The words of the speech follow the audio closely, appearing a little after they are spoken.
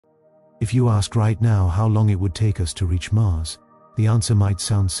If you ask right now how long it would take us to reach Mars, the answer might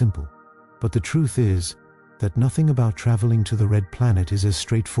sound simple. But the truth is that nothing about traveling to the red planet is as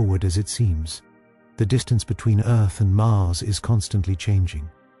straightforward as it seems. The distance between Earth and Mars is constantly changing.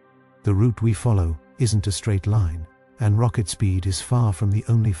 The route we follow isn't a straight line, and rocket speed is far from the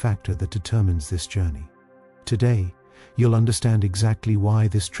only factor that determines this journey. Today, you'll understand exactly why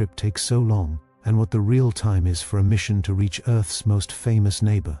this trip takes so long and what the real time is for a mission to reach Earth's most famous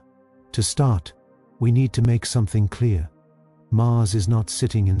neighbor. To start, we need to make something clear. Mars is not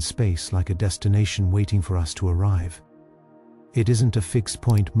sitting in space like a destination waiting for us to arrive. It isn't a fixed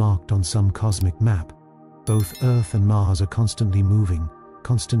point marked on some cosmic map. Both Earth and Mars are constantly moving,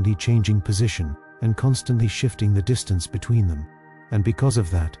 constantly changing position, and constantly shifting the distance between them. And because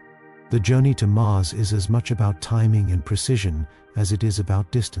of that, the journey to Mars is as much about timing and precision as it is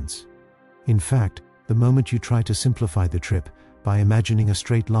about distance. In fact, the moment you try to simplify the trip by imagining a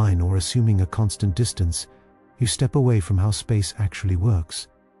straight line or assuming a constant distance, you step away from how space actually works.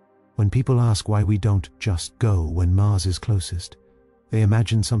 When people ask why we don't just go when Mars is closest, they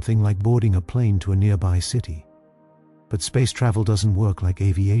imagine something like boarding a plane to a nearby city. But space travel doesn't work like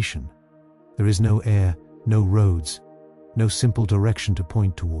aviation. There is no air, no roads, no simple direction to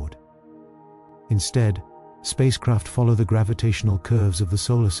point toward. Instead, spacecraft follow the gravitational curves of the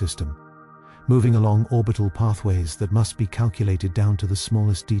solar system, moving along orbital pathways that must be calculated down to the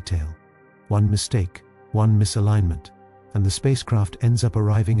smallest detail. One mistake, one misalignment, and the spacecraft ends up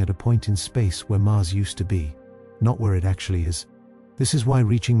arriving at a point in space where Mars used to be, not where it actually is. This is why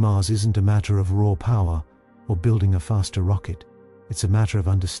reaching Mars isn't a matter of raw power or building a faster rocket. It's a matter of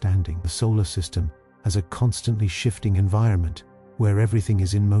understanding the solar system as a constantly shifting environment where everything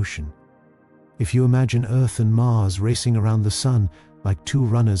is in motion. If you imagine Earth and Mars racing around the Sun like two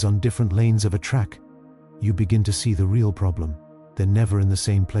runners on different lanes of a track, you begin to see the real problem. They're never in the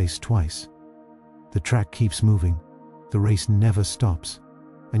same place twice. The track keeps moving, the race never stops,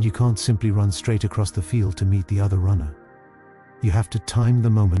 and you can't simply run straight across the field to meet the other runner. You have to time the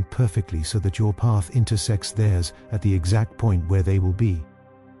moment perfectly so that your path intersects theirs at the exact point where they will be,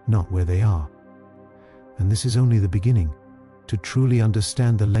 not where they are. And this is only the beginning. To truly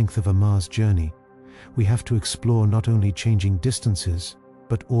understand the length of a Mars journey, we have to explore not only changing distances,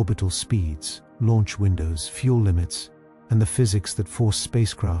 but orbital speeds, launch windows, fuel limits, and the physics that force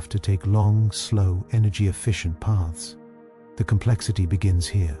spacecraft to take long, slow, energy-efficient paths. The complexity begins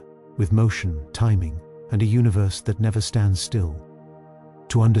here, with motion, timing, and a universe that never stands still.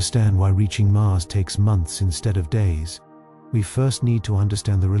 To understand why reaching Mars takes months instead of days, we first need to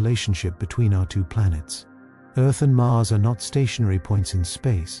understand the relationship between our two planets. Earth and Mars are not stationary points in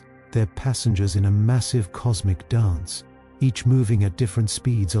space, they're passengers in a massive cosmic dance, each moving at different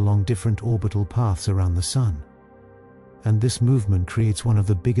speeds along different orbital paths around the Sun. And this movement creates one of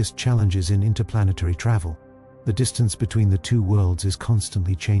the biggest challenges in interplanetary travel. The distance between the two worlds is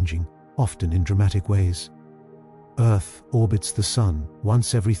constantly changing, often in dramatic ways. Earth orbits the Sun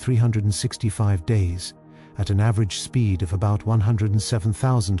once every 365 days, at an average speed of about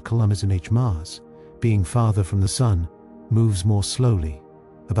 107,000 km/h. Mars, being farther from the Sun, moves more slowly,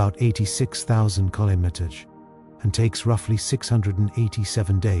 about 86,000 km/h, and takes roughly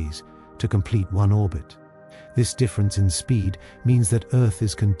 687 days to complete one orbit. This difference in speed means that Earth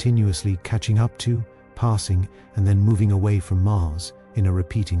is continuously catching up to, passing, and then moving away from Mars in a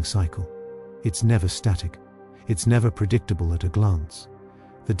repeating cycle. It's never static. It's never predictable at a glance.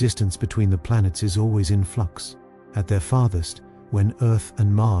 The distance between the planets is always in flux. At their farthest, when Earth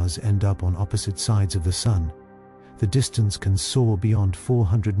and Mars end up on opposite sides of the Sun, the distance can soar beyond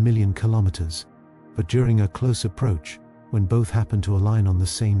 400 million kilometers. But during a close approach, when both happen to align on the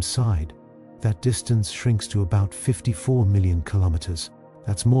same side, that distance shrinks to about 54 million kilometers.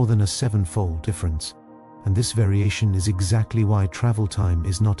 That's more than a seven-fold difference. And this variation is exactly why travel time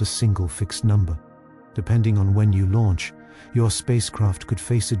is not a single fixed number. Depending on when you launch, your spacecraft could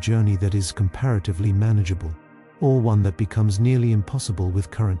face a journey that is comparatively manageable, or one that becomes nearly impossible with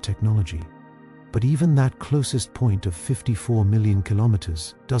current technology. But even that closest point of 54 million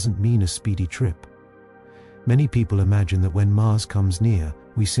kilometers doesn't mean a speedy trip. Many people imagine that when Mars comes near,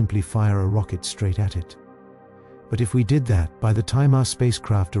 we simply fire a rocket straight at it. But if we did that, by the time our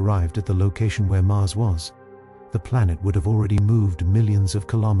spacecraft arrived at the location where Mars was, the planet would have already moved millions of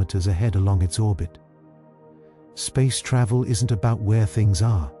kilometers ahead along its orbit. Space travel isn't about where things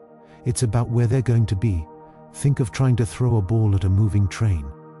are, it's about where they're going to be. Think of trying to throw a ball at a moving train.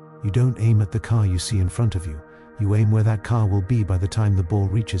 You don't aim at the car you see in front of you, you aim where that car will be by the time the ball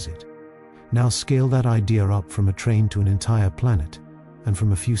reaches it. Now scale that idea up from a train to an entire planet, and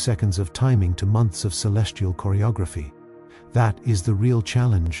from a few seconds of timing to months of celestial choreography. That is the real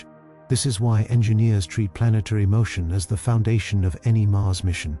challenge. This is why engineers treat planetary motion as the foundation of any Mars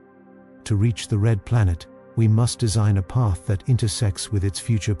mission. To reach the red planet, we must design a path that intersects with its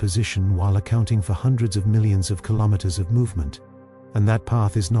future position while accounting for hundreds of millions of kilometers of movement. And that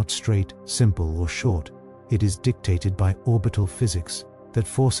path is not straight, simple, or short. It is dictated by orbital physics that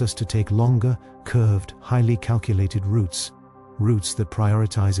force us to take longer, curved, highly calculated routes that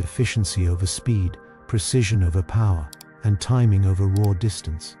prioritize efficiency over speed, precision over power, and timing over raw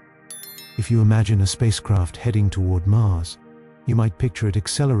distance. If you imagine a spacecraft heading toward Mars, you might picture it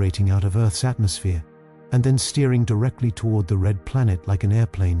accelerating out of Earth's atmosphere and then steering directly toward the red planet like an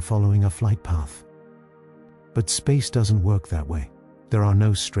airplane following a flight path. But space doesn't work that way. There are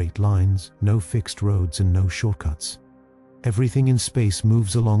no straight lines, no fixed roads, and no shortcuts. Everything in space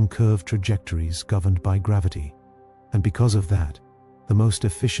moves along curved trajectories governed by gravity. And because of that, the most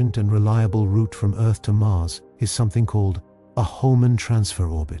efficient and reliable route from Earth to Mars is something called a Hohmann transfer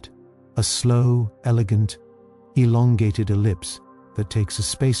orbit, a slow, elegant, elongated ellipse that takes a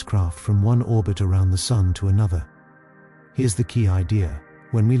spacecraft from one orbit around the Sun to another. Here's the key idea.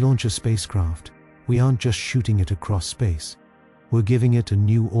 When we launch a spacecraft, we aren't just shooting it across space. We're giving it a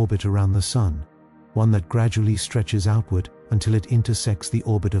new orbit around the Sun, one that gradually stretches outward until it intersects the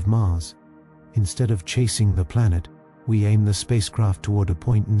orbit of Mars. Instead of chasing the planet, we aim the spacecraft toward a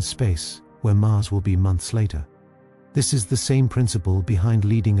point in space where Mars will be months later. This is the same principle behind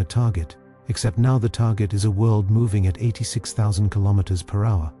leading a target, except now the target is a world moving at 86,000 kilometers per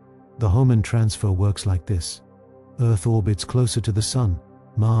hour. The Hohmann transfer works like this. Earth orbits closer to the Sun,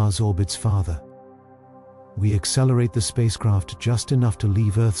 Mars orbits farther. We accelerate the spacecraft just enough to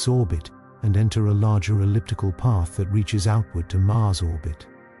leave Earth's orbit and enter a larger elliptical path that reaches outward to Mars orbit.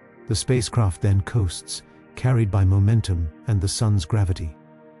 The spacecraft then coasts, carried by momentum and the Sun's gravity,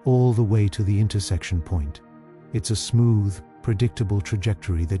 all the way to the intersection point. It's a smooth, predictable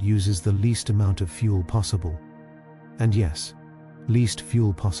trajectory that uses the least amount of fuel possible. And yes, least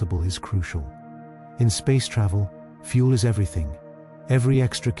fuel possible is crucial. In space travel, fuel is everything. Every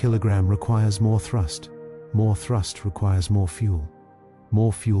extra kilogram requires more thrust. More thrust requires more fuel.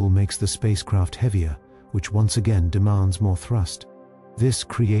 More fuel makes the spacecraft heavier, which once again demands more thrust. This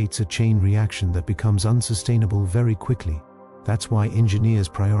creates a chain reaction that becomes unsustainable very quickly. That's why engineers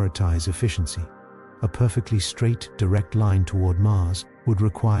prioritize efficiency. A perfectly straight, direct line toward Mars would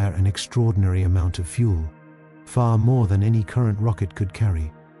require an extraordinary amount of fuel, far more than any current rocket could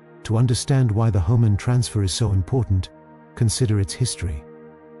carry. To understand why the Hohmann transfer is so important, consider its history.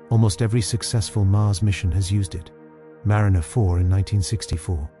 Almost every successful Mars mission has used it. Mariner 4 in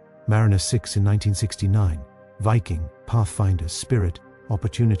 1964, Mariner 6 in 1969, Viking, Pathfinder, Spirit,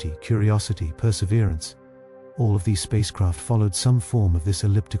 Opportunity, Curiosity, Perseverance. All of these spacecraft followed some form of this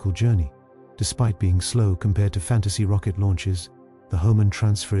elliptical journey. Despite being slow compared to fantasy rocket launches, the Hohmann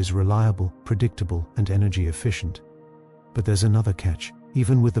transfer is reliable, predictable, and energy efficient. But there's another catch.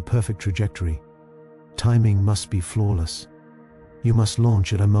 Even with the perfect trajectory, timing must be flawless. You must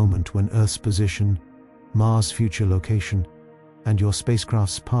launch at a moment when Earth's position, Mars' future location, and your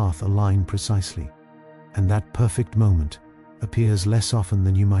spacecraft's path align precisely. And that perfect moment appears less often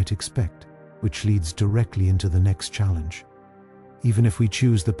than you might expect, which leads directly into the next challenge. Even if we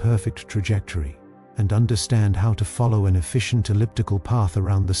choose the perfect trajectory and understand how to follow an efficient elliptical path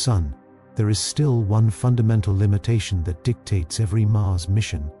around the Sun, there is still one fundamental limitation that dictates every Mars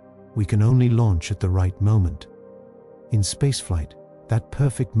mission. We can only launch at the right moment. In spaceflight, that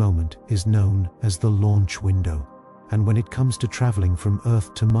perfect moment is known as the launch window. And when it comes to traveling from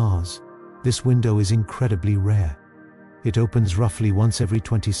Earth to Mars, this window is incredibly rare. It opens roughly once every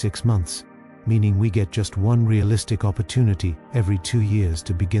 26 months, meaning we get just one realistic opportunity every 2 years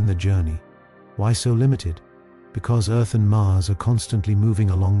to begin the journey. Why so limited? Because Earth and Mars are constantly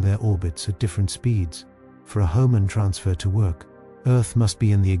moving along their orbits at different speeds. For a Hohmann transfer to work, Earth must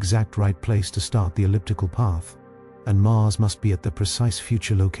be in the exact right place to start the elliptical path, and Mars must be at the precise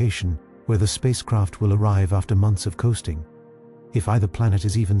future location where the spacecraft will arrive after months of coasting. If either planet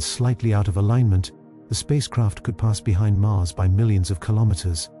is even slightly out of alignment, the spacecraft could pass behind Mars by millions of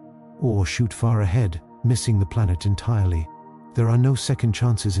kilometers, or shoot far ahead, missing the planet entirely. There are no second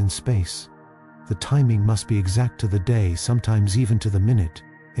chances in space. The timing must be exact to the day, sometimes even to the minute.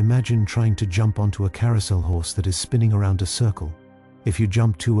 Imagine trying to jump onto a carousel horse that is spinning around a circle. If you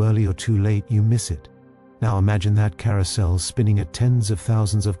jump too early or too late, you miss it. Now imagine that carousel spinning at tens of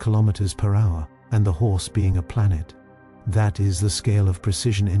thousands of kilometers per hour, and the horse being a planet. That is the scale of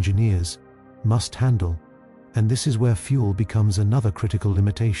precision engineers must handle, and this is where fuel becomes another critical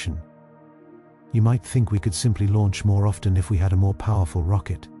limitation. You might think we could simply launch more often if we had a more powerful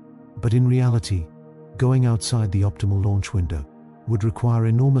rocket, but in reality, going outside the optimal launch window would require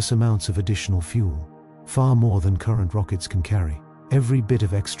enormous amounts of additional fuel, far more than current rockets can carry. Every bit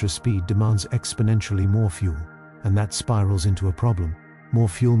of extra speed demands exponentially more fuel, and that spirals into a problem. More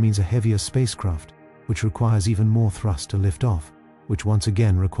fuel means a heavier spacecraft, which requires even more thrust to lift off, which once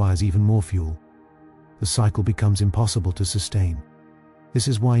again requires even more fuel. The cycle becomes impossible to sustain. This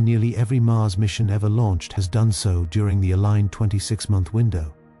is why nearly every Mars mission ever launched has done so during the aligned 26-month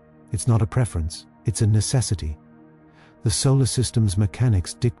window. It's not a preference, it's a necessity. The solar system's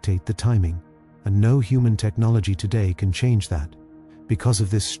mechanics dictate the timing, and no human technology today can change that. Because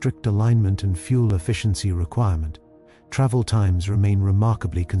of this strict alignment and fuel efficiency requirement, travel times remain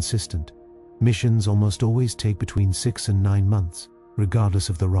remarkably consistent. Missions almost always take between 6 and 9 months, regardless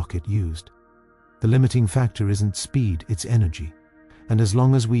of the rocket used. The limiting factor isn't speed, it's energy. And as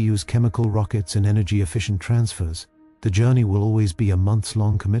long as we use chemical rockets and energy-efficient transfers, the journey will always be a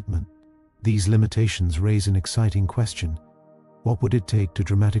months-long commitment. These limitations raise an exciting question. What would it take to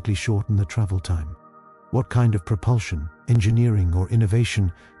dramatically shorten the travel time? What kind of propulsion, engineering, or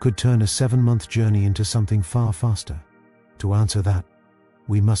innovation could turn a 7-month journey into something far faster? To answer that,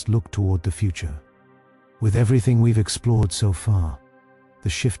 we must look toward the future. With everything we've explored so far, the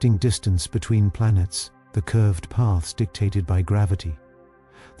shifting distance between planets, the curved paths dictated by gravity,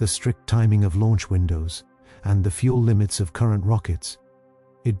 the strict timing of launch windows, and the fuel limits of current rockets,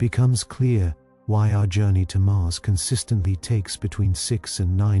 it becomes clear why our journey to Mars consistently takes between 6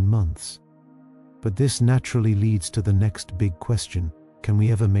 and 9 months. But this naturally leads to the next big question: can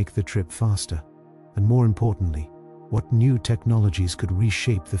we ever make the trip faster? And more importantly, what new technologies could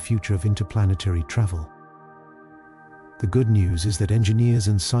reshape the future of interplanetary travel? The good news is that engineers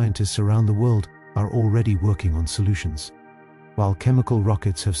and scientists around the world are already working on solutions. While chemical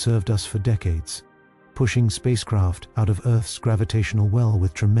rockets have served us for decades, pushing spacecraft out of Earth's gravitational well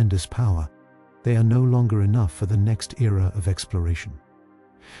with tremendous power, they are no longer enough for the next era of exploration.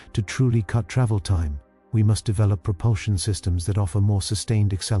 To truly cut travel time, we must develop propulsion systems that offer more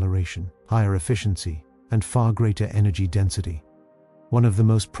sustained acceleration, higher efficiency, and far greater energy density. One of the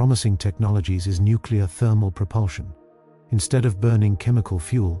most promising technologies is nuclear thermal propulsion. Instead of burning chemical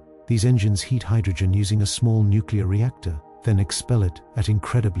fuel, these engines heat hydrogen using a small nuclear reactor, then expel it at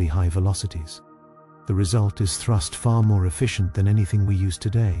incredibly high velocities. The result is thrust far more efficient than anything we use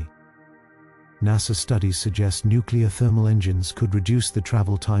today. NASA studies suggest nuclear thermal engines could reduce the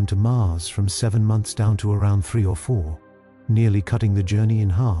travel time to Mars from 7 months down to around 3 or 4, nearly cutting the journey in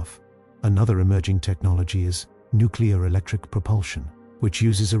half. Another emerging technology is nuclear electric propulsion, which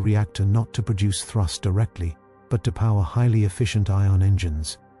uses a reactor not to produce thrust directly, but to power highly efficient ion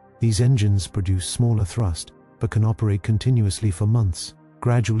engines. These engines produce smaller thrust, but can operate continuously for months,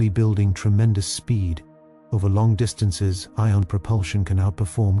 gradually building tremendous speed. Over long distances, ion propulsion can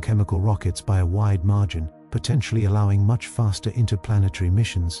outperform chemical rockets by a wide margin, potentially allowing much faster interplanetary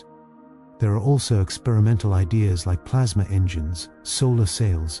missions. There are also experimental ideas like plasma engines, solar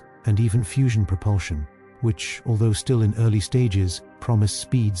sails, and even fusion propulsion, which, although still in early stages, promise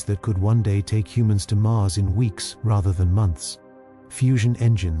speeds that could one day take humans to Mars in weeks rather than months. Fusion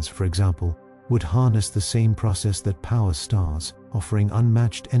engines, for example, would harness the same process that powers stars, offering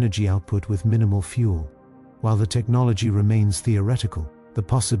unmatched energy output with minimal fuel. While the technology remains theoretical, the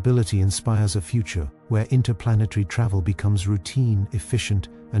possibility inspires a future where interplanetary travel becomes routine, efficient,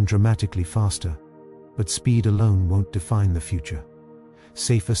 and dramatically faster. But speed alone won't define the future.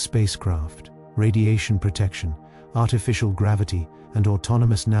 Safer spacecraft, radiation protection, artificial gravity, and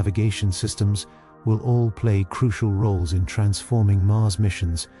autonomous navigation systems will all play crucial roles in transforming Mars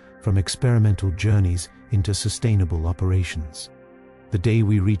missions from experimental journeys into sustainable operations. The day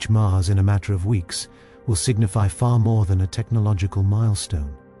we reach Mars in a matter of weeks will signify far more than a technological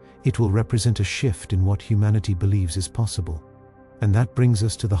milestone. It will represent a shift in what humanity believes is possible. And that brings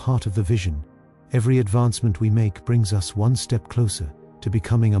us to the heart of the vision. Every advancement we make brings us one step closer to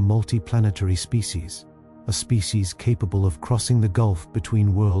becoming a multi-planetary species, a species capable of crossing the gulf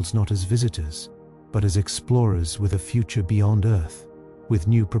between worlds not as visitors, but as explorers with a future beyond Earth. With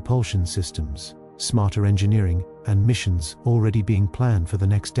new propulsion systems, smarter engineering, and missions already being planned for the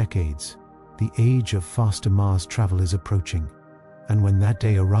next decades, the age of faster Mars travel is approaching. And when that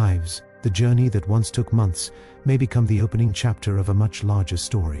day arrives, the journey that once took months may become the opening chapter of a much larger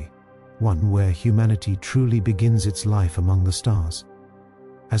story, one where humanity truly begins its life among the stars.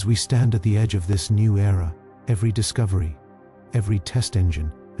 As we stand at the edge of this new era, every discovery, every test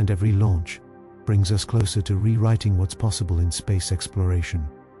engine, and every launch brings us closer to rewriting what's possible in space exploration.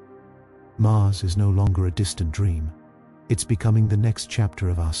 Mars is no longer a distant dream. It's becoming the next chapter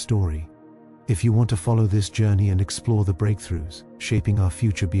of our story. If you want to follow this journey and explore the breakthroughs shaping our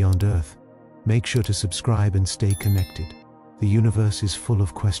future beyond Earth, make sure to subscribe and stay connected. The universe is full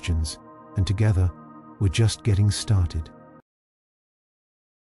of questions, and together, we're just getting started.